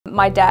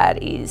My dad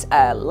is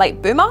a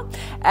late boomer,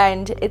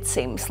 and it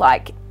seems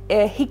like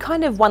he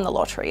kind of won the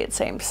lottery, it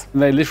seems.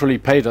 They literally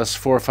paid us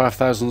 $4,000 or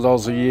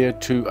 $5,000 a year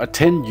to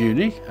attend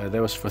uni.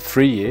 That was for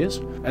 3 years.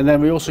 And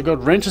then we also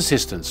got rent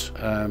assistance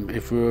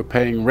if we were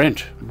paying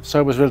rent.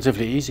 So it was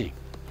relatively easy.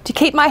 To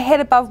keep my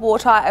head above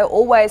water, I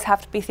always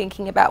have to be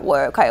thinking about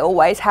work. I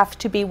always have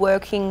to be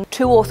working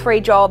 2 or 3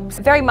 jobs,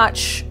 very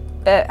much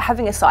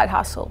having a side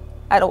hustle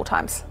at all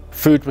times.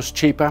 Food was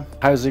cheaper,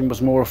 housing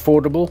was more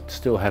affordable,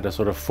 still had a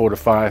sort of 4 to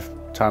 5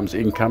 times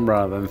income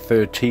rather than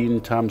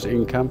 13 times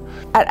income.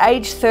 At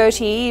age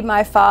 30,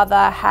 my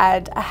father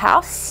had a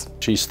house.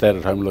 She stayed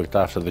at home and looked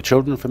after the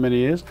children for many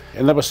years,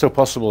 and that was still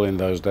possible in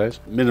those days.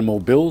 Minimal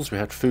bills, we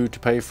had food to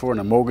pay for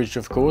and a mortgage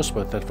of course,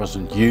 but that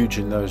wasn't huge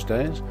in those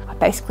days. I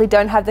basically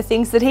don't have the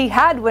things that he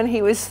had when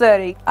he was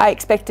 30. I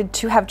expected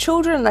to have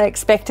children, and I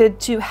expected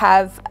to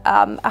have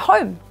a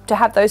home to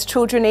have those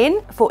children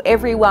in. For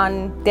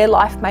everyone, their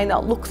life may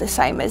not look the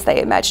same as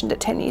they imagined it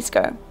 10 years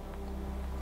ago.